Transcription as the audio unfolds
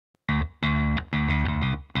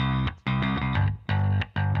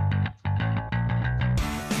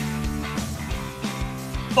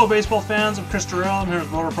Hello baseball fans, I'm Chris Durrell. I'm here with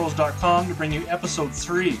RotoPros.com to bring you episode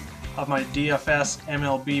 3 of my DFS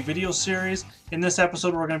MLB video series. In this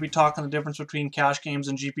episode we're going to be talking the difference between cash games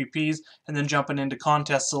and GPPs and then jumping into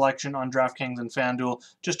contest selection on DraftKings and FanDuel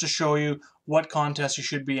just to show you what contests you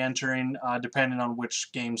should be entering depending on which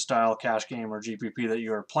game style, cash game or GPP that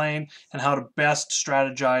you are playing, and how to best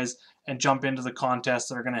strategize and jump into the contests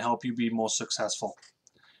that are going to help you be most successful.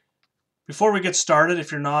 Before we get started, if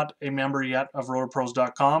you're not a member yet of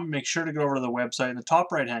RotoPros.com, make sure to go over to the website in the top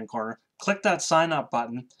right-hand corner, click that sign up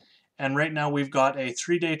button, and right now we've got a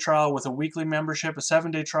 3-day trial with a weekly membership, a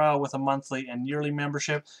 7-day trial with a monthly and yearly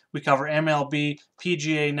membership. We cover MLB,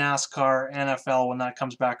 PGA, NASCAR, NFL when that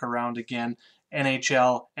comes back around again.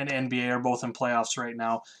 NHL and NBA are both in playoffs right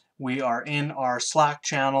now. We are in our Slack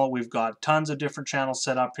channel. We've got tons of different channels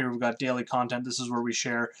set up here. We've got daily content. This is where we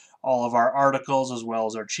share all of our articles as well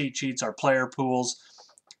as our cheat sheets, our player pools,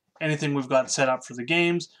 anything we've got set up for the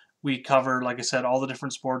games. We cover, like I said, all the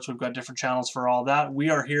different sports. We've got different channels for all that.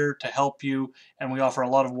 We are here to help you, and we offer a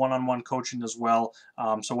lot of one-on-one coaching as well.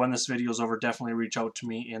 So when this video is over, definitely reach out to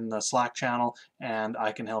me in the Slack channel, and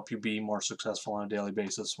I can help you be more successful on a daily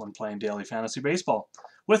basis when playing daily fantasy baseball.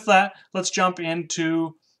 With that, let's jump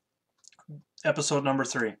into episode number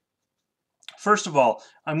 3. First of all,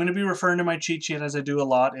 I'm going to be referring to my cheat sheet as I do a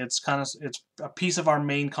lot. It's a piece of our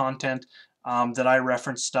main content that I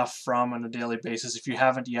reference stuff from on a daily basis. If you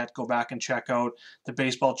haven't yet, go back and check out the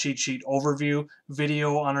baseball cheat sheet overview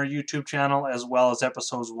video on our YouTube channel, as well as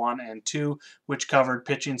episodes 1 and 2, which covered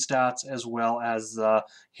pitching stats as well as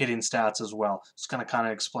hitting stats as well. It's going to kind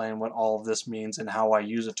of explain what all of this means and how I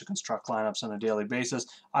use it to construct lineups on a daily basis.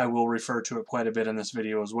 I will refer to it quite a bit in this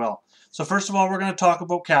video as well. So first of all, we're going to talk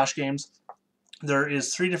about cash games. There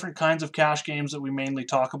is 3 different kinds of cash games that we mainly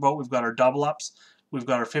talk about. We've got our double ups, we've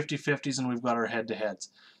got our 50-50s, and we've got our head-to-heads.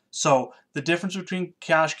 So the difference between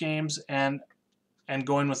cash games and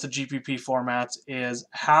going with the GPP formats is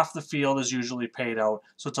half the field is usually paid out,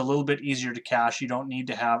 so it's a little bit easier to cash. You don't need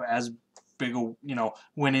to have as big a,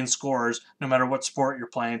 winning scores, no matter what sport you're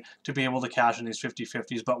playing, to be able to cash in these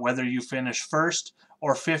 50-50s. But whether you finish first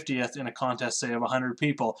or 50th in a contest, say of 100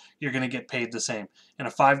 people, you're going to get paid the same. In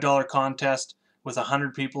a $5 contest with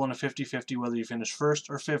 100 people in a 50-50, whether you finish first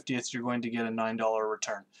or 50th, you're going to get a $9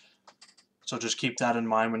 return. So just keep that in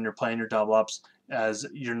mind when you're playing your double ups, as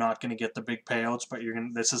you're not going to get the big payouts, but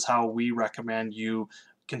this is how we recommend you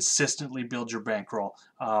consistently build your bankroll.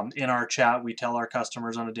 In our chat, we tell our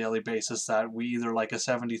customers on a daily basis that we either like a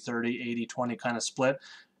 70-30, 80-20 kind of split,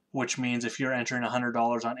 which means if you're entering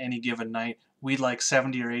 $100 on any given night, we'd like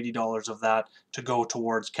 $70 or $80 of that to go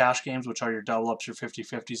towards cash games, which are your double ups, your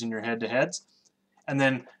 50-50s, and your head-to-heads. And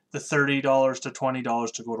then the $30 to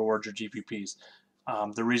 $20 to go towards your GPPs.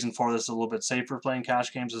 The reason for this is a little bit safer playing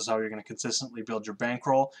cash games is how you're going to consistently build your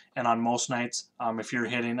bankroll. And on most nights, if you're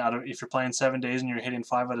playing 7 days and you're hitting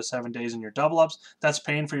 5 out of 7 days in your double ups, that's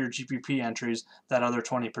paying for your GPP entries, that other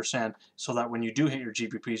 20%, so that when you do hit your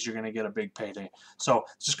GPPs, you're going to get a big payday. So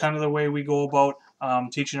it's just kind of the way we go about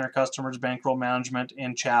teaching our customers bankroll management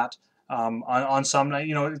in chat. On some night,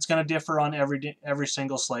 it's going to differ on every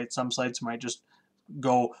single slate. Some slates might just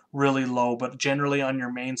go really low, but generally on your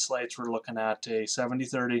main slates we're looking at a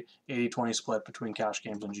 70-30, 80-20 split between cash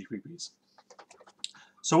games and GPPs.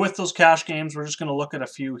 So with those cash games, we're just going to look at a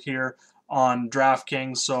few here on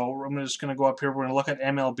DraftKings. So I'm just going to go up here, we're going to look at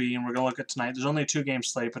MLB, and we're going to look at tonight. There's only a 2-game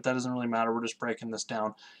slate, but that doesn't really matter. We're just breaking this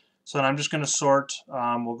down. So then I'm just going to sort.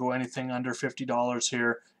 We'll go anything under $50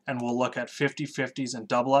 here, and we'll look at 50-50s and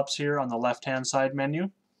double ups here on the left hand side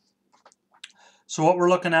menu. So what we're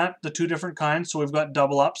looking at, the 2 different kinds. So we've got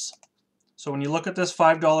double ups. So when you look at this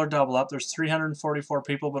 $5 double up, there's 344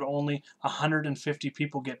 people, but only 150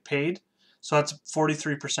 people get paid. So that's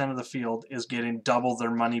 43% of the field is getting double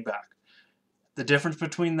their money back. The difference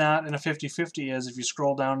between that and a 50-50 is if you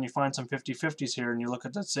scroll down and you find some 50-50s here and you look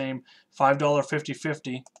at that same $5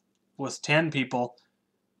 50-50 with 10 people,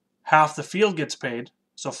 half the field gets paid.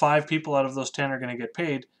 So 5 people out of those 10 are going to get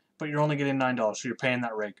paid, but you're only getting $9, so you're paying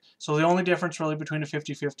that rake. So the only difference really between a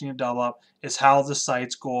 50-50 and a double up is how the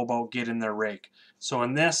sites go about getting their rake. So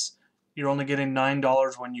in this, you're only getting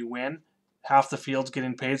 $9 when you win. Half the field's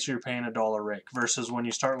getting paid, so you're paying $1 rake. Versus when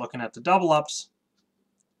you start looking at the double ups,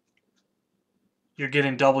 you're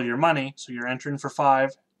getting double your money. So you're entering for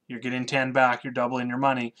 5, you're getting 10 back, you're doubling your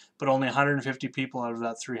money, but only 150 people out of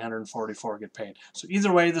that 344 get paid. So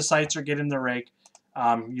either way, the sites are getting the rake.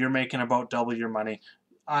 You're making about double your money.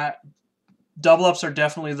 Double ups are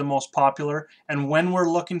definitely the most popular, and when we're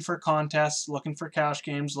looking for contests, looking for cash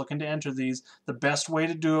games, looking to enter these, the best way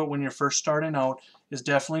to do it when you're first starting out is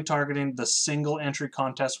definitely targeting the single entry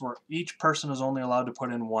contest where each person is only allowed to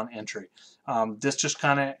put in one entry. This just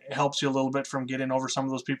kind of helps you a little bit from getting over some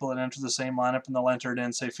of those people that enter the same lineup and they'll enter it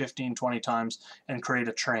in, say, 15, 20 times and create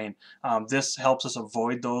a train. This helps us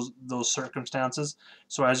avoid those circumstances.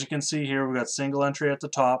 So as you can see here, we've got single entry at the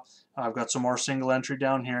top. I've got some more single entry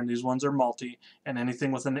down here, and these ones are multi. And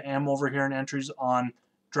anything with an M over here in entries on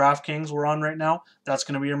DraftKings we're on right now, that's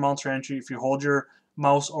going to be your multi entry. If you hold your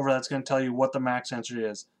mouse over, that's going to tell you what the max entry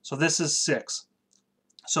is. So this is 6.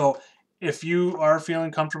 So if you are feeling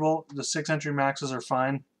comfortable, the 6 entry maxes are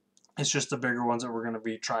fine. It's just the bigger ones that we're going to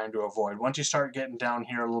be trying to avoid. Once you start getting down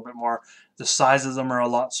here a little bit more, the size of them are a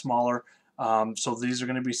lot smaller. So these are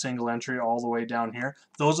going to be single entry all the way down here.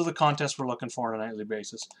 Those are the contests we're looking for on a nightly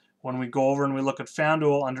basis. When we go over and we look at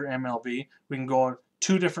FanDuel under MLB, we can go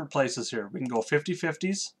 2 different places here. We can go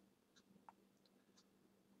 50-50s.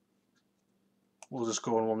 We'll just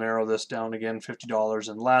go and we'll narrow this down again, $50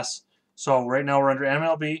 and less. So right now we're under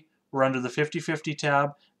MLB. We're under the 50-50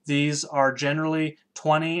 tab. These are generally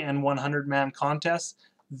 20 and 100-man contests.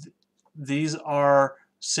 These are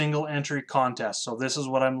single entry contests. So this is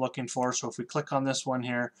what I'm looking for. So if we click on this one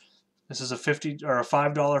here, this is a $5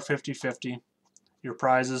 50-50. Your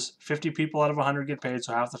prizes, 50 people out of 100 get paid,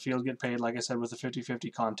 so half the field get paid, like I said, with the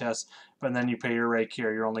 50-50 contest. But then you pay your rake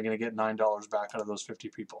here. You're only going to get $9 back out of those 50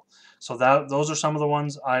 people. So those are some of the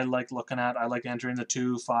ones I like looking at. I like entering the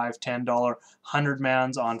 $2, $5, $10,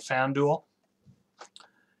 100-mans on FanDuel.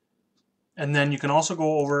 And then you can also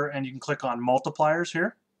go over and you can click on multipliers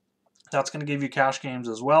here. That's going to give you cash games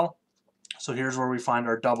as well. So here's where we find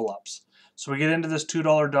our double ups. So we get into this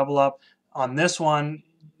 $2 double up. On this one,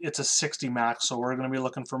 it's a 60 max, so we're going to be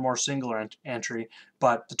looking for more single entry,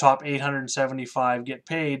 but the top 875 get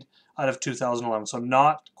paid out of 2011. So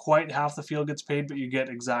not quite half the field gets paid, but you get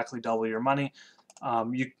exactly double your money.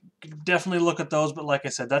 You definitely look at those, but like I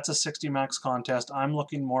said, that's a 60 max contest. I'm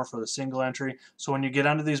looking more for the single entry. So when you get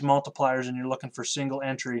under these multipliers and you're looking for single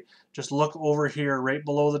entry, just look over here right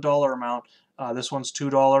below the dollar amount. This one's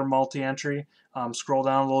 $2 multi-entry. Scroll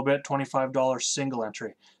down a little bit, $25 single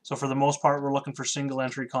entry. So for the most part, we're looking for single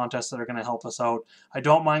entry contests that are going to help us out. I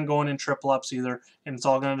don't mind going in triple ups either, and it's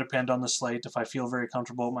all going to depend on the slate. If I feel very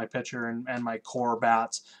comfortable with my pitcher and my core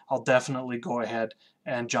bats, I'll definitely go ahead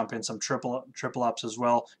and jump in some triple ups as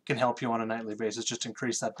well. Can help you on a nightly basis, just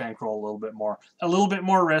increase that bankroll a little bit more. A little bit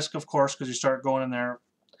more risk, of course, because you start going in there.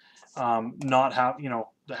 Not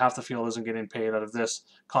half the field isn't getting paid out of this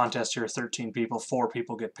contest here. 13 people, 4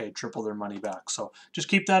 people get paid triple their money back. So just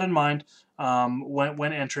keep that in mind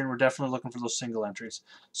when entering. We're definitely looking for those single entries.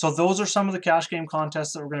 So those are some of the cash game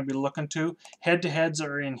contests that we're going to be looking to. Head-to-heads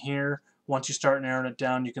are in here. Once you start narrowing it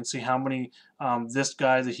down, you can see how many, this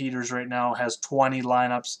guy, the Heaters right now, has 20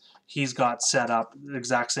 lineups. He's got set up the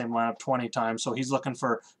exact same lineup 20 times. So he's looking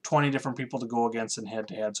for 20 different people to go against in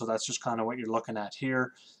head-to-head. So that's just kind of what you're looking at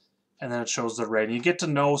here. And then it shows the rating. You get to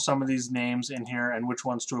know some of these names in here and which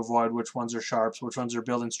ones to avoid, which ones are sharps, which ones are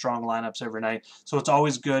building strong lineups every night. So it's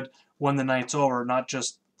always good when the night's over, not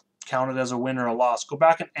just count it as a win or a loss. Go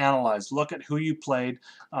back and analyze. Look at who you played.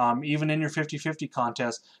 Even in your 50-50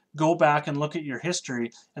 contest, go back and look at your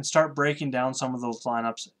history and start breaking down some of those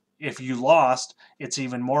lineups. If you lost, it's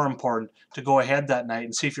even more important to go ahead that night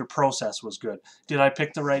and see if your process was good. Did I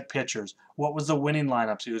pick the right pitchers? What was the winning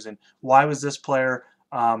lineups using? Why was this player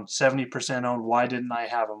 70% owned? Why didn't I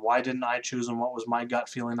have him? Why didn't I choose him? What was my gut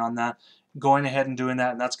feeling on that? Going ahead and doing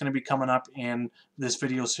that, and that's going to be coming up in this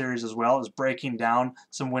video series as well, is breaking down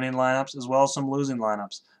some winning lineups as well as some losing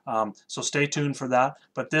lineups. So stay tuned for that.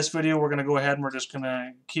 But this video, we're going to go ahead and we're just going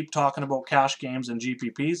to keep talking about cash games and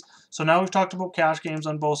GPPs. So now we've talked about cash games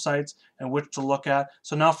on both sites and which to look at.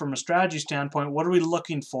 So now from a strategy standpoint, what are we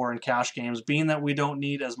looking for in cash games, being that we don't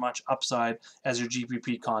need as much upside as your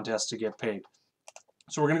GPP contest to get paid?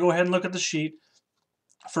 So we're going to go ahead and look at the sheet.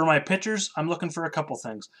 For my pitchers, I'm looking for a couple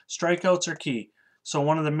things. Strikeouts are key. So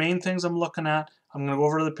one of the main things I'm looking at, I'm going to go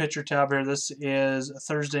over to the pitcher tab here. This is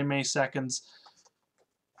Thursday, May 2nd's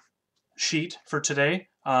sheet for today.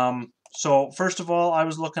 So first of all, I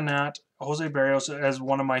was looking at Jose Barrios as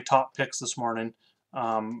one of my top picks this morning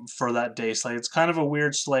for that day slate. It's kind of a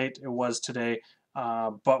weird slate. It was today.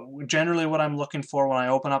 But generally what I'm looking for when I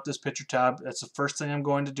open up this pitcher tab, that's the first thing I'm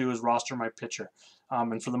going to do is roster my pitcher.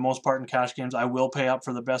 And for the most part in cash games, I will pay up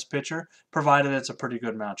for the best pitcher, provided it's a pretty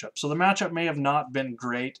good matchup. So the matchup may have not been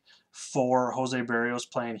great for Jose Barrios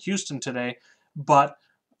playing Houston today, but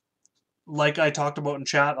like I talked about in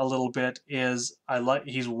chat a little bit,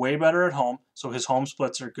 he's way better at home, so his home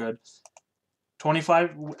splits are good.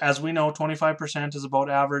 25, as we know, 25% is about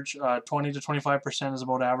average. 20 to 25% is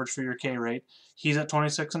about average for your K rate. He's at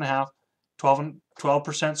 26.5.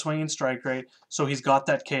 12% swinging strike rate, so he's got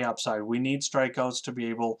that K upside. We need strikeouts to be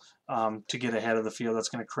able to get ahead of the field. That's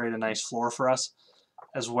going to create a nice floor for us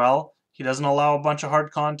as well. He doesn't allow a bunch of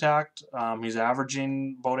hard contact. He's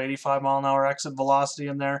averaging about 85-mile-an-hour exit velocity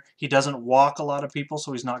in there. He doesn't walk a lot of people,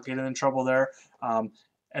 so he's not getting in trouble there.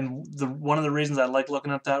 And one of the reasons I like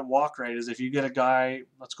looking at that walk rate is if you get a guy,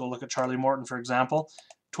 let's go look at Charlie Morton, for example,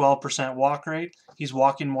 12% walk rate. He's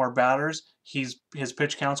walking more batters. His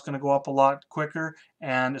pitch count's going to go up a lot quicker,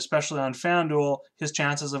 and especially on FanDuel, his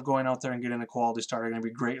chances of going out there and getting a quality start are going to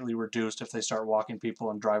be greatly reduced if they start walking people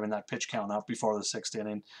and driving that pitch count up before the 6th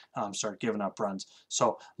inning, start giving up runs.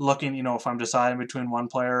 So looking, if I'm deciding between one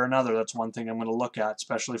player or another, that's one thing I'm going to look at,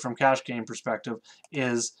 especially from cash game perspective,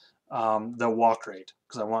 is the walk rate,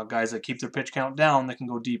 because I want guys that keep their pitch count down that can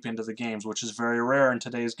go deep into the games, which is very rare in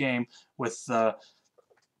today's game with the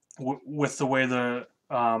way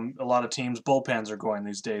a lot of teams' bullpens are going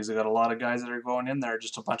these days. They got a lot of guys that are going in there,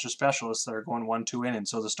 just a bunch of specialists that are going 1-2 innings.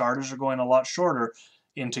 So the starters are going a lot shorter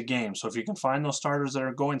into games. So if you can find those starters that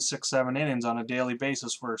are going 6-7 innings on a daily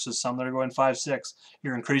basis versus some that are going 5-6,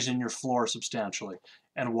 you're increasing your floor substantially.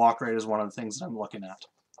 And walk rate is one of the things that I'm looking at.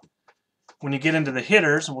 When you get into the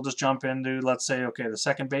hitters, and we'll just jump into, let's say, okay, the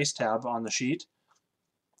second base tab on the sheet.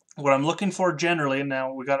 What I'm looking for generally, and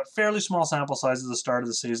now we got a fairly small sample size at the start of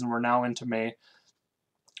the season. We're now into May,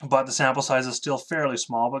 but the sample size is still fairly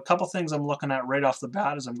small. But a couple things I'm looking at right off the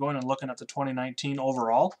bat is I'm going and looking at the 2019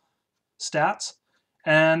 overall stats.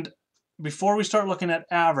 And before we start looking at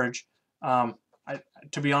average,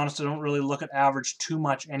 to be honest, I don't really look at average too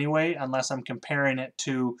much anyway, unless I'm comparing it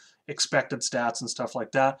to expected stats and stuff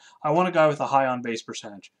like that. I want a guy with a high on-base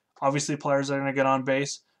percentage. Obviously, players that are going to get on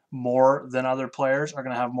base more than other players are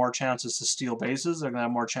going to have more chances to steal bases. They're going to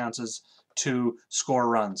have more chances to score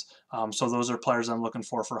runs. So those are players I'm looking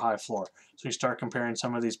for high floor. So you start comparing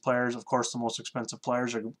some of these players. Of course, the most expensive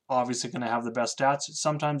players are obviously going to have the best stats.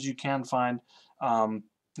 Sometimes you can find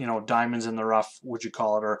diamonds in the rough, would you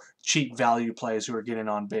call it, or cheap value plays who are getting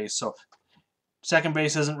on base. So second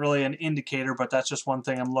base isn't really an indicator, but that's just one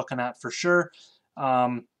thing I'm looking at for sure.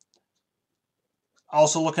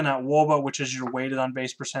 Also looking at WOBA, which is your weighted on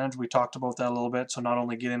base percentage. We talked about that a little bit. So not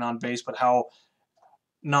only getting on base, but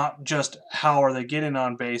not just how are they getting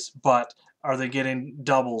on base, but are they getting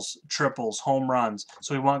doubles, triples, home runs?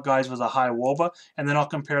 So we want guys with a high WOBA, and then I'll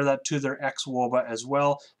compare that to their ex-WOBA as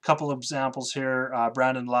well. A couple of examples here.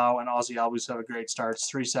 Brandon Lau and Ozzie Albies have a great starts,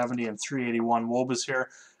 370 and 381 WOBAs here.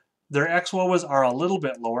 Their ex-WOBAs are a little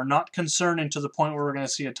bit lower, not concerning to the point where we're going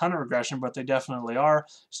to see a ton of regression, but they definitely are.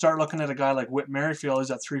 Start looking at a guy like Whit Merrifield. He's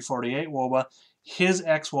at 348 WOBA. His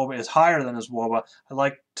ex-WOBA is higher than his WOBA. I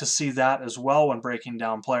like to see that as well when breaking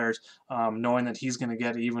down players, knowing that he's going to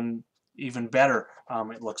get even better,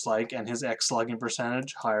 it looks like, and his ex-slugging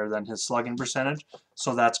percentage higher than his slugging percentage.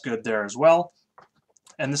 So that's good there as well.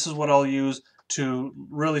 And this is what I'll use to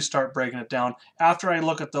really start breaking it down. After I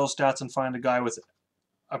look at those stats and find a guy with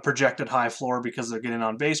a projected high floor because they're getting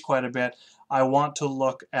on base quite a bit, I want to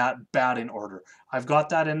look at batting order. I've got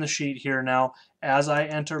that in the sheet here now. As I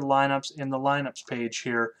enter lineups in the lineups page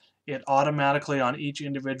here, it automatically on each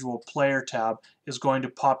individual player tab is going to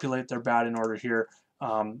populate their batting order here.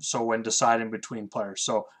 So when deciding between players.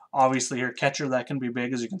 So obviously here, catcher, that can be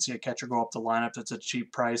big. As you can see, a catcher go up the lineup. That's a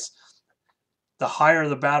cheap price. The higher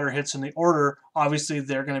the batter hits in the order, obviously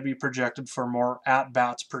they're going to be projected for more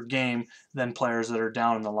at-bats per game than players that are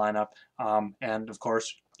down in the lineup. And of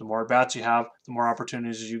course, the more at-bats you have, the more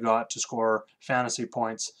opportunities you got to score fantasy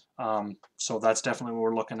points. So that's definitely what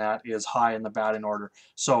we're looking at, is high in the batting order.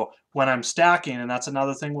 So when I'm stacking, and that's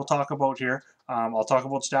another thing we'll talk about here, I'll talk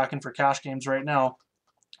about stacking for cash games right now,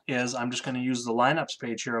 is I'm just going to use the lineups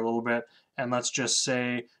page here a little bit, and let's just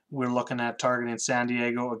say we're looking at targeting San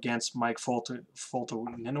Diego against Mike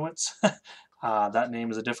Foltynewicz. That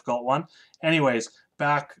name is a difficult one. Anyways,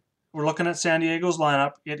 we're looking at San Diego's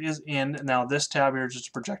lineup. It is in. Now this tab here is just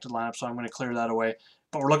a projected lineup, so I'm going to clear that away.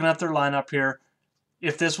 But we're looking at their lineup here.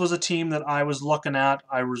 If this was a team that I was looking at,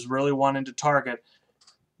 I was really wanting to target,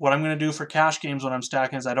 what I'm going to do for cash games when I'm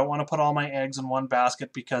stacking is I don't want to put all my eggs in one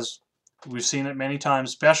basket, because we've seen it many times,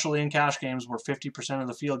 especially in cash games where 50% of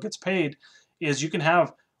the field gets paid, is you can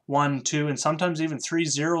have 1, 2, and sometimes even 3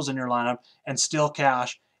 zeros in your lineup and still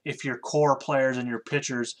cash if your core players and your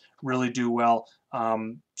pitchers really do well.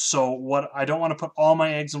 So what I don't want to put all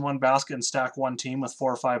my eggs in one basket and stack one team with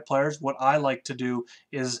 4 or 5 players. What I like to do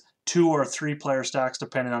is 2 or 3 player stacks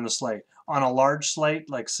depending on the slate. On a large slate,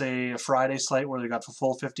 like say a Friday slate where they got the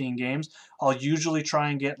full 15 games, I'll usually try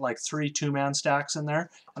and get like 3 2-man stacks in there,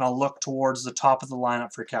 and I'll look towards the top of the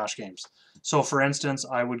lineup for cash games. So for instance,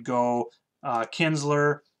 I would go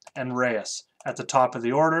Kinsler, and Reyes at the top of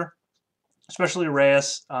the order. Especially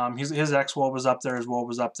Reyes, his ex-Wob was up there, his Wob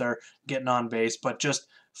was up there getting on base. But just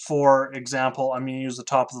for example, I'm going to use the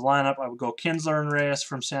top of the lineup. I would go Kinsler and Reyes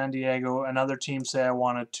from San Diego. Another team say I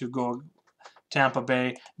wanted to go Tampa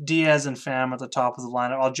Bay, Diaz and Pham at the top of the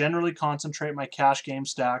lineup. I'll generally concentrate my cash game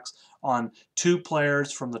stacks on 2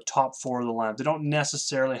 players from the top 4 of the lineup. They don't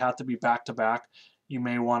necessarily have to be back-to-back. You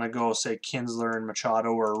may want to go, say, Kinsler and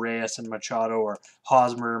Machado, or Reyes and Machado, or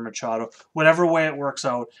Hosmer and Machado, whatever way it works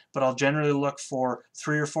out. But I'll generally look for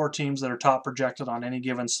 3 or 4 teams that are top projected on any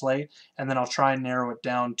given slate, and then I'll try and narrow it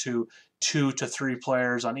down to 2 to 3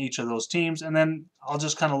 players on each of those teams, and then I'll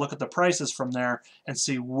just kind of look at the prices from there and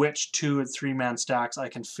see which 2 and 3-man stacks I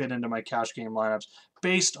can fit into my cash game lineups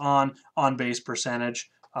based on base percentage,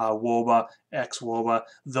 WOBA, ex-WOBA,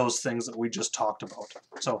 those things that we just talked about.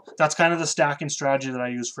 So that's kind of the stacking strategy that I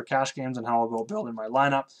use for cash games and how I'll go building my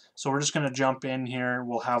lineup. So we're just going to jump in here.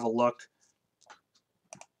 We'll have a look.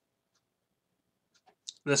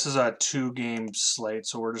 This is a 2-game slate,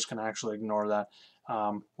 so we're just going to actually ignore that.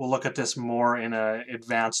 We'll look at this more in an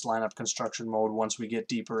advanced lineup construction mode once we get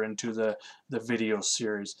deeper into the video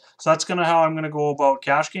series. So that's kind of how I'm going to go about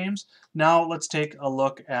cash games. Now let's take a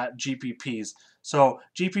look at GPPs. So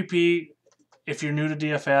GPP, if you're new to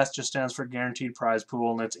DFS, just stands for Guaranteed Prize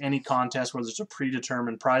Pool, and it's any contest where there's a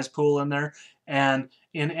predetermined prize pool in there. And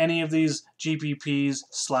in any of these GPPs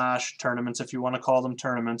 / tournaments, if you want to call them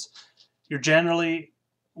tournaments, you're generally,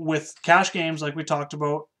 with cash games like we talked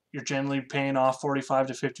about, you're generally paying off 45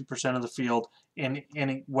 to 50% of the field in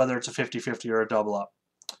any, whether it's a 50-50 or a double up.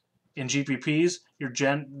 In GPPs,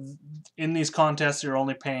 in these contests, you're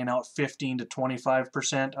only paying out 15 to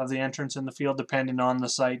 25% of the entrants in the field, depending on the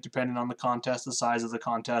site, depending on the contest, the size of the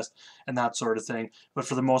contest, and that sort of thing. But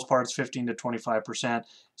for the most part, it's 15 to 25%.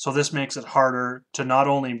 So this makes it harder to not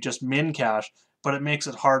only just min cash, but it makes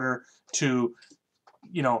it harder to,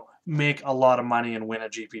 make a lot of money and win a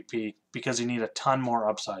GPP because you need a ton more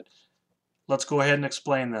upside. Let's go ahead and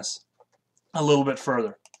explain this a little bit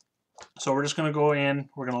further. So we're just going to go in,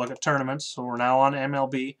 we're going to look at tournaments. So we're now on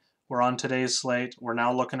MLB, we're on today's slate, we're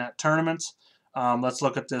now looking at tournaments. Let's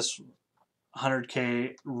look at this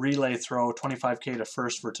 100K relay throw, 25K to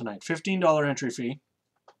first for tonight. $15 entry fee.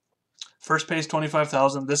 First pays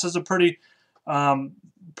 $25,000. This is a pretty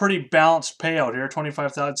balanced payout here,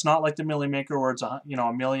 $25,000. It's not like the Millie Maker where it's a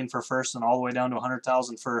million for first and all the way down to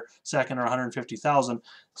 $100,000 for second or $150,000.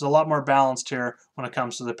 It's a lot more balanced here when it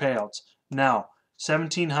comes to the payouts. Now,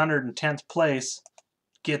 1,710th place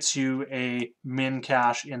gets you a min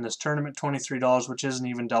cash in this tournament, $23, which isn't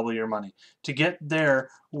even double your money. To get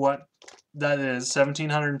there, what that is,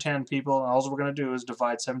 1,710 people, all we're going to do is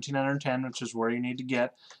divide 1,710, which is where you need to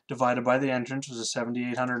get, divided by the entrance, which is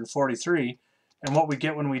 7,843. And what we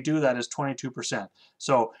get when we do that is 22%.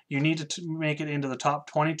 So you need to make it into the top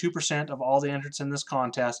 22% of all the entrants in this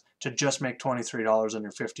contest to just make $23 on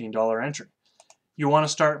your $15 entry. You want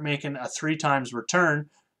to start making a 3 times return,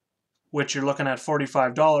 which you're looking at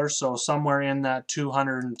 $45, so somewhere in that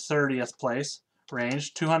 230th place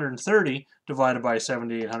range, 230 divided by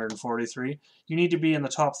 7,843. You need to be in the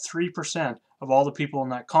top 3% of all the people in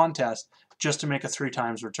that contest just to make a 3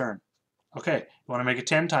 times return. Okay, you want to make a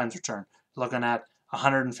 10 times return. Looking at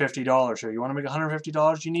 $150 here. You want to make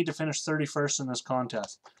 $150? You need to finish 31st in this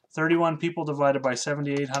contest. 31 people divided by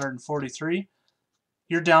 7,843.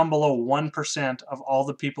 You're down below 1% of all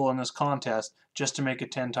the people in this contest just to make a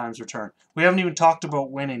 10 times return. We haven't even talked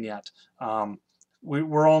about winning yet.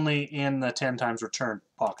 We're only in the 10 times return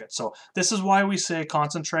pocket. So this is why we say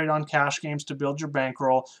concentrate on cash games to build your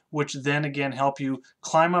bankroll, which then again help you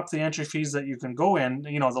climb up the entry fees that you can go in,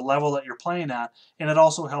 the level that you're playing at, and it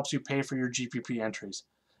also helps you pay for your GPP entries.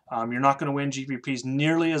 You're not going to win GPPs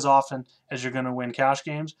nearly as often as you're going to win cash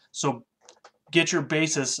games. So get your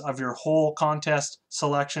basis of your whole contest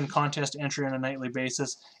selection, contest entry on a nightly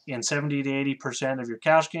basis in 70 to 80% of your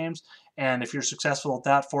cash games. And if you're successful at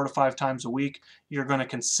that 4 to 5 times a week, you're going to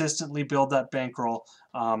consistently build that bankroll.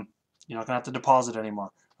 You're not going to have to deposit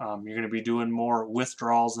anymore. You're going to be doing more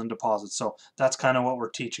withdrawals than deposits. So that's kind of what we're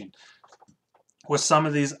teaching. With some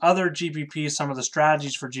of these other GPPs, some of the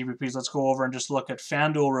strategies for GPPs, let's go over and just look at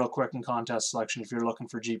FanDuel real quick in contest selection if you're looking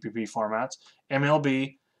for GPP formats.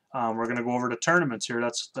 MLB. We're going to go over to tournaments here.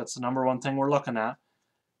 That's the number one thing we're looking at.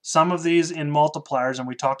 Some of these in multipliers, and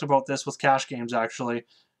we talked about this with cash games actually.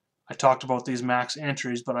 I talked about these max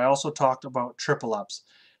entries, but I also talked about triple ups.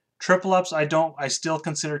 Triple ups, I still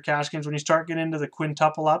consider cash games. When you start getting into the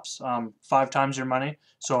quintuple ups, 5 times your money.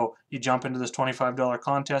 So you jump into this $25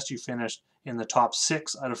 contest, you finish in the top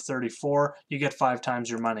 6 out of 34, you get 5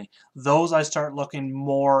 times your money. Those I start looking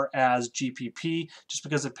more as GPP just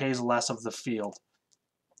because it pays less of the field.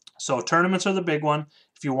 So tournaments are the big one.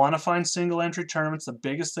 If you want to find single entry tournaments, the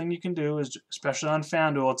biggest thing you can do is, especially on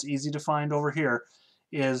FanDuel, it's easy to find over here,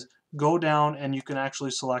 is go down and you can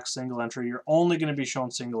actually select single entry. You're only going to be shown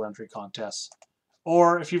single entry contests.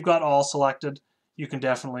 Or if you've got all selected, you can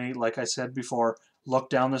definitely, like I said before, look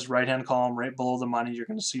down this right-hand column right below the money. You're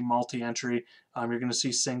going to see multi-entry. You're going to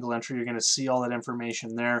see single entry. You're going to see all that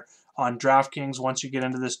information there. On DraftKings, once you get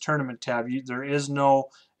into this tournament tab, there is no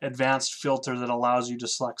advanced filter that allows you to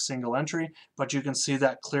select single entry, but you can see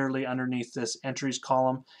that clearly underneath this entries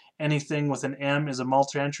column. Anything with an M is a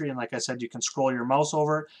multi-entry, and like I said, you can scroll your mouse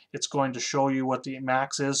over it. It's going to show you what the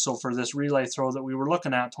max is. So for this relay throw that we were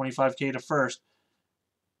looking at, 25K to first,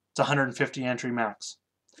 it's 150 entry max.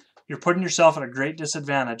 You're putting yourself at a great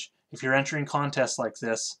disadvantage if you're entering contests like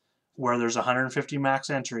this where there's 150 max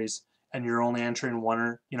entries and you're only entering one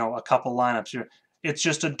or a couple lineups. It's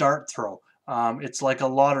just a dart throw. It's like a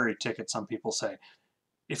lottery ticket, some people say.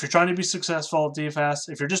 If you're trying to be successful at DFS,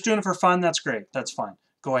 if you're just doing it for fun, that's great. That's fine.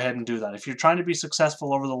 Go ahead and do that. If you're trying to be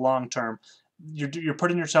successful over the long term, you're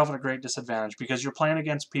putting yourself at a great disadvantage because you're playing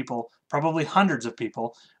against people, probably hundreds of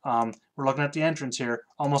people. We're looking at the entrants here.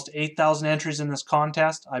 Almost 8,000 entries in this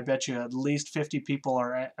contest. I bet you at least 50 people,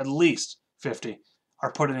 or at least 50,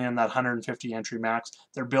 are putting in that 150 entry max.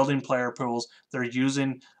 They're building player pools. They're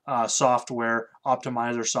using software,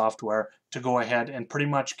 optimizer software, to go ahead and pretty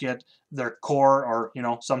much get their core, or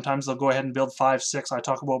sometimes they'll go ahead and build 5, 6. I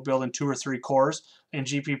talk about building 2 or 3 cores in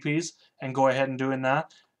GPPs and go ahead and doing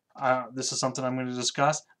that. This is something I'm going to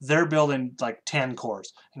discuss. They're building like 10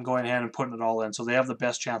 cores and going ahead and putting it all in, so they have the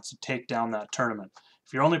best chance to take down that tournament.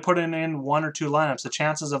 If you're only putting in 1 or 2 lineups, the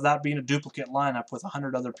chances of that being a duplicate lineup with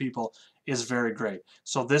 100 other people is very great.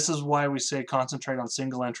 So this is why we say concentrate on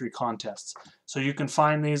single entry contests. So you can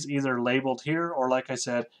find these either labeled here or, like I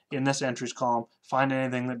said, in this entries column. Find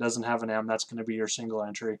anything that doesn't have an M. That's going to be your single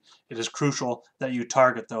entry. It is crucial that you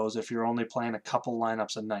target those if you're only playing a couple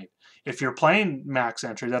lineups a night. If you're playing max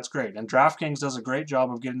entry, that's great. And DraftKings does a great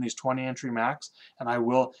job of getting these 20 entry max. And I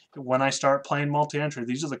will, when I start playing multi-entry,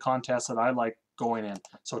 these are the contests that I like going in.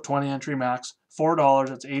 So 20 entry max, $4,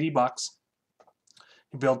 that's 80 bucks.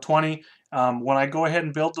 You build 20. When I go ahead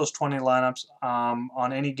and build those 20 lineups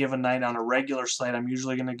on any given night on a regular slate, I'm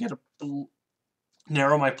usually going to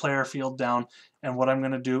narrow my player field down, and what I'm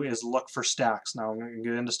going to do is look for stacks. Now I'm going to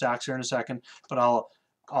get into stacks here in a second, but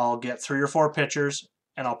I'll get 3 or 4 pitchers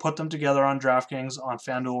and I'll put them together on DraftKings. On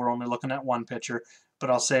FanDuel, we're only looking at 1 pitcher, but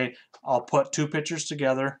I'll put 2 pitchers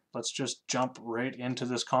together. Let's just jump right into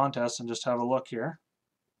this contest and just have a look here.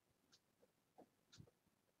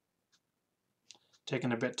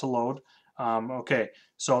 Taking a bit to load. Okay,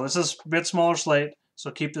 so this is a bit smaller slate,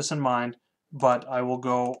 so keep this in mind, but I will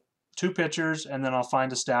go 2 pitchers and then I'll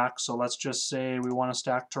find a stack. So let's just say we want to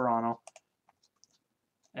stack Toronto,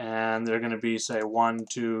 and they're going to be, say, 1,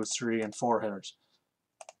 2, 3, and 4 hitters.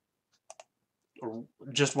 Or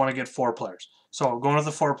just want to get 4 players. So I'm going with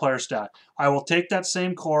the 4-player stack. I will take that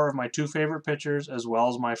same core of my 2 favorite pitchers as well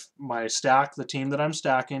as my stack, the team that I'm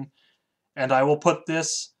stacking, and I will put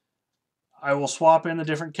this. I will swap in the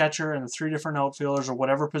different catcher and the 3 different outfielders or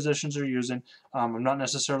whatever positions they're using. I'm not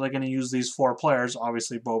necessarily going to use these 4 players.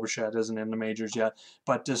 Obviously, Bo Bichette isn't in the majors yet,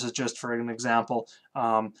 but this is just for an example.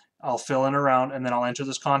 I'll fill in around, and then I'll enter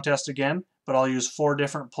this contest again, but I'll use 4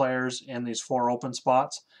 different players in these 4 open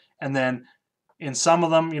spots. And then in some of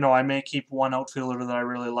them, I may keep 1 outfielder that I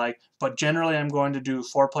really like, but generally I'm going to do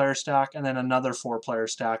 4-player stack and then another 4-player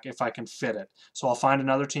stack if I can fit it. So I'll find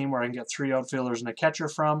another team where I can get 3 outfielders and a catcher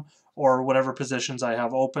from, or whatever positions I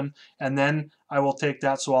have open, and then I will take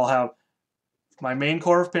that. So I'll have my main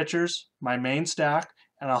core of pitchers, my main stack,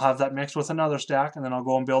 and I'll have that mixed with another stack, and then I'll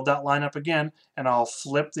go and build that lineup again, and I'll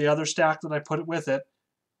flip the other stack that I put with it,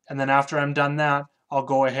 and then after I'm done that, I'll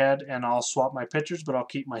go ahead and I'll swap my pitchers, but I'll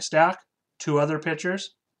keep my stack, 2 other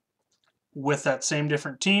pitchers with that same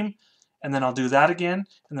different team, and then I'll do that again,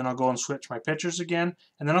 and then I'll go and switch my pitchers again,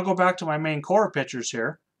 and then I'll go back to my main core of pitchers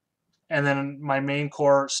here, and then my main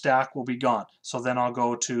core stack will be gone. So then I'll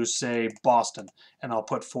go to, say, Boston, and I'll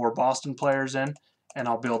put 4 Boston players in, and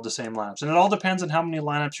I'll build the same lineups. And it all depends on how many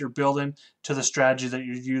lineups you're building to the strategy that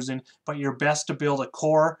you're using, but you're best to build a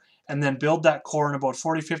core and then build that core in about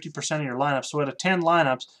 40-50% of your lineups. So out of 10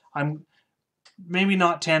 lineups, I'm maybe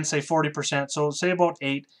not 10, say 40%, so say about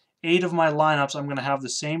 8. 8 of my lineups, I'm going to have the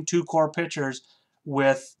same 2 core pitchers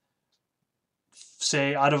with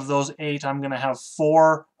say out of those 8, I'm going to have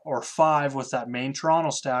 4 or 5 with that main Toronto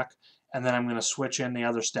stack, and then I'm going to switch in the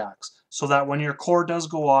other stacks. So that when your core does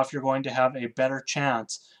go off, you're going to have a better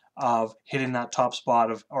chance of hitting that top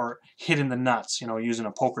spot or hitting the nuts, using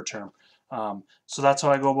a poker term. So that's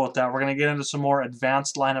how I go about that. We're going to get into some more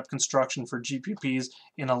advanced lineup construction for GPPs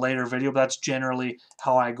in a later video, but that's generally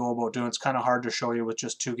how I go about doing it. It's kind of hard to show you with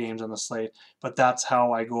just 2 games on the slate, but that's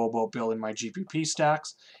how I go about building my GPP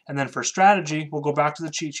stacks. And then for strategy, we'll go back to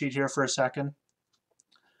the cheat sheet here for a second.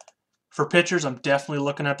 For pitchers, I'm definitely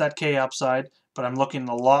looking at that K upside, but I'm looking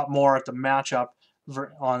a lot more at the matchup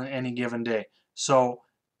on any given day. So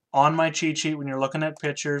on my cheat sheet, when you're looking at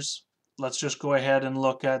pitchers, let's just go ahead and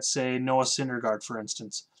look at, say, Noah Syndergaard, for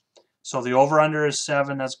instance. So the over-under is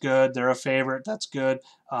 7. That's good. They're a favorite. That's good.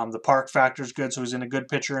 The park factor is good, so he's in a good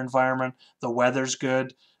pitcher environment. The weather's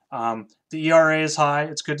good. The ERA is high.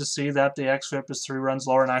 It's good to see that. The xFIP is 3 runs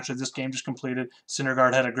lower, and actually this game just completed.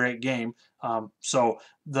 Syndergaard had a great game. So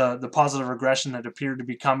the positive regression that appeared to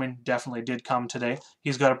be coming definitely did come today.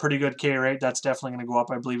 He's got a pretty good K rate. That's definitely going to go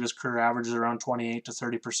up. I believe his career average is around 28 to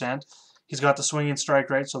 30%. He's got the swinging strike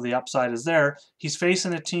rate, so the upside is there. He's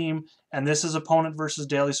facing a team, and this is opponent versus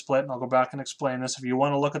daily split, and I'll go back and explain this. If you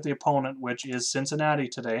want to look at the opponent, which is Cincinnati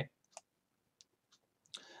today,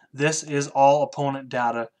 this is all opponent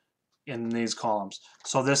data in these columns.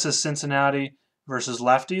 So this is Cincinnati versus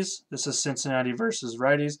lefties. This is Cincinnati versus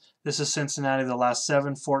righties. This is Cincinnati the last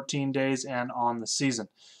 7, 14 days, and on the season.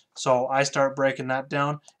 So I start breaking that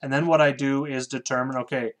down, and then what I do is determine,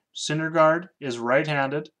 okay, Syndergaard is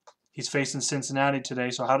right-handed. He's facing Cincinnati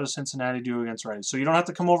today, so how does Cincinnati do against righties? So you don't have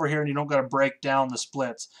to come over here and you don't got to break down the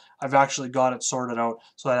splits. I've actually got it sorted out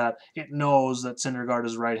so that it knows that Syndergaard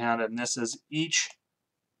is right-handed, and this is each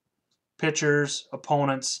pitcher's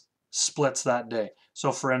opponent's splits that day.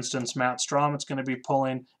 So for instance, Matt Strom, it's going to be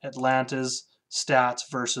pulling Atlanta's stats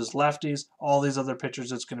versus lefties. All these other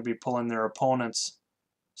pitchers, it's going to be pulling their opponent's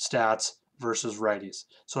stats versus righties.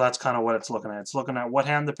 So that's kind of what it's looking at. It's looking at what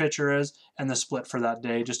hand the pitcher is and the split for that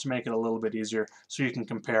day, just to make it a little bit easier so you can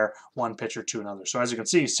compare one pitcher to another. So as you can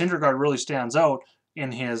see, Syndergaard really stands out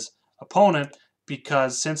in his opponent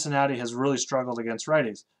because Cincinnati has really struggled against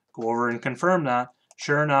righties. Go over and confirm that.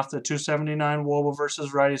 Sure enough, the 279 WOBA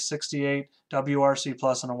versus righties, 68 WRC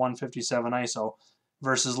plus and a 157 ISO.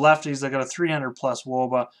 Versus lefties, they got a 300 plus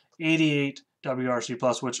WOBA, 88 WRC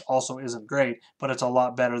plus, which also isn't great, but it's a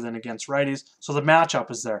lot better than against righties. So the matchup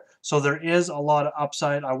is there. So there is a lot of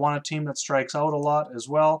upside. I want a team that strikes out a lot as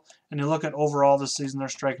well. And you look at overall this season, they're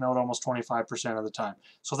striking out almost 25% of the time.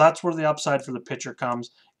 So that's where the upside for the pitcher comes,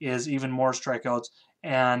 is even more strikeouts.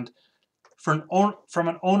 And from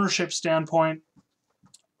an ownership standpoint,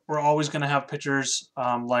 we're always going to have pitchers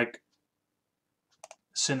like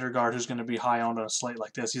Syndergaard, who's going to be high owned on a slate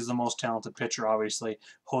like this. He's the most talented pitcher, obviously.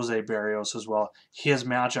 Jose Barrios as well. His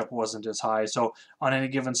matchup wasn't as high. So on any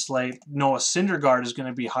given slate, Noah Syndergaard is going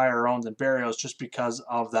to be higher owned than Barrios just because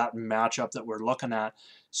of that matchup that we're looking at.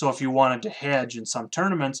 So if you wanted to hedge in some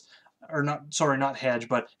tournaments, or not hedge,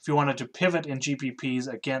 but if you wanted to pivot in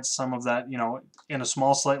GPPs against some of that, in a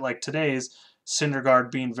small slate like today's,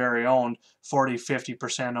 Syndergaard being very owned, 40,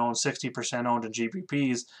 50% owned, 60% owned in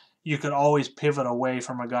GPPs, you could always pivot away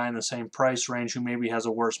from a guy in the same price range who maybe has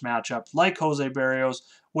a worse matchup, like Jose Barrios,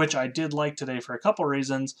 which I did like today for a couple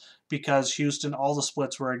reasons, because Houston, all the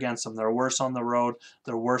splits were against them. They're worse on the road.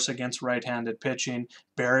 They're worse against right-handed pitching.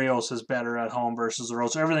 Barrios is better at home versus the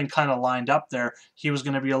road. So everything kind of lined up there. He was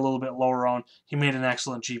going to be a little bit lower owned. He made an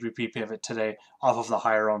excellent GPP pivot today off of the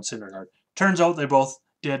higher owned Syndergaard. Turns out they both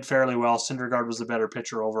did fairly well. Syndergaard was the better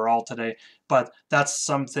pitcher overall today, but that's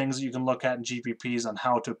some things that you can look at in GPPs on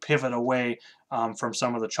how to pivot away from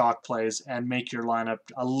some of the chalk plays and make your lineup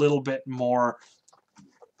a little bit more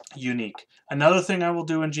unique. Another thing I will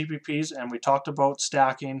do in GPPs, and we talked about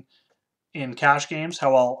stacking in cash games,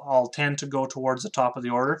 how I'll tend to go towards the top of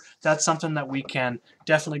the order. That's something that we can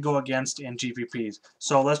definitely go against in GPPs.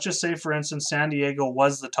 So let's just say, for instance, San Diego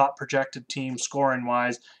was the top projected team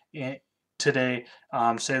scoring-wise today.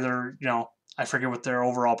 Say they're, I forget what their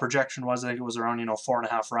overall projection was. I think it was around,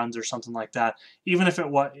 4.5 runs or something like that. Even if it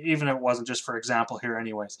wasn't, just for example here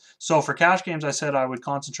anyways. So for cash games, I said I would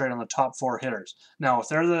concentrate on the top 4 hitters. Now, if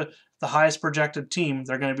they're the highest projected team,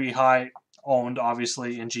 they're going to be high owned,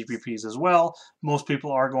 obviously, in GPPs as well. Most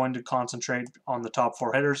people are going to concentrate on the top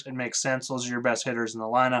 4 hitters. It makes sense. Those are your best hitters in the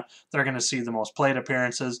lineup. They're going to see the most plate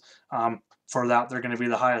appearances. For that, they're going to be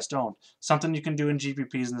the highest owned. Something you can do in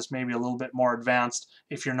GPPs, and this may be a little bit more advanced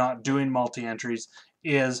if you're not doing multi-entries,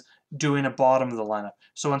 is doing a bottom of the lineup.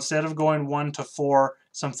 So instead of going 1 to 4,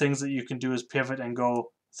 some things that you can do is pivot and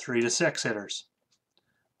go 3 to 6 hitters,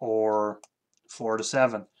 or 4 to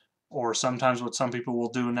 7. Or sometimes what some people will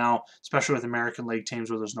do now, especially with American League teams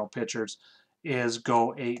where there's no pitchers, is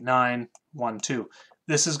go 8-9, 1-2.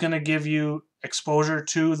 This is going to give you exposure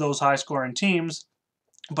to those high-scoring teams,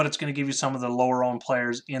 but it's going to give you some of the lower-owned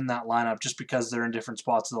players in that lineup just because they're in different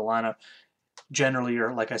spots of the lineup. Generally,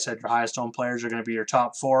 like I said, your highest-owned players are going to be your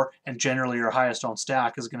top 4, and generally your highest-owned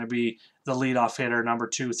stack is going to be the leadoff hitter, number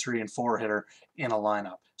 2, 3, and 4 hitter in a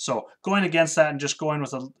lineup. So going against that and just going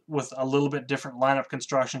with a little bit different lineup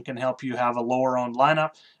construction can help you have a lower-owned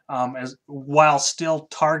lineup while still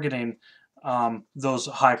targeting those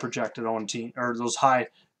high projected owned team or those high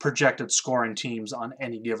projected scoring teams on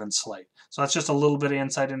any given slate. So that's just a little bit of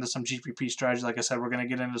insight into some GPP strategy. Like I said, we're going to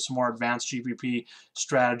get into some more advanced GPP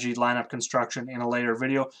strategy lineup construction in a later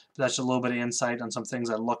video, but that's just a little bit of insight on some things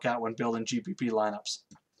I look at when building GPP lineups.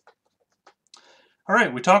 All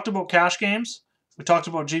right, we talked about cash games, we talked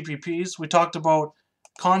about GPPs, we talked about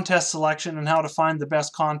contest selection and how to find the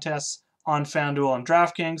best contests on FanDuel and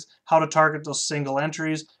DraftKings, how to target those single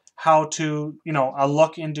entries, how to,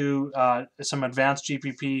 look into some advanced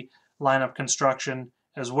GPP lineup construction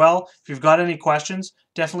as well. If you've got any questions,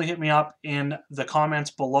 definitely hit me up in the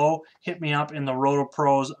comments below. Hit me up in the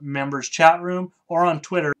RotoPros members chat room or on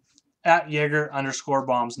Twitter at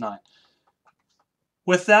Jaeger_bombs9.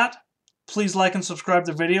 With that, please like and subscribe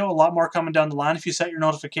to the video. A lot more coming down the line. If you set your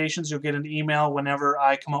notifications, you'll get an email whenever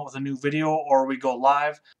I come out with a new video or we go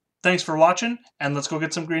live. Thanks for watching, and let's go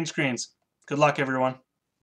get some green screens. Good luck, everyone.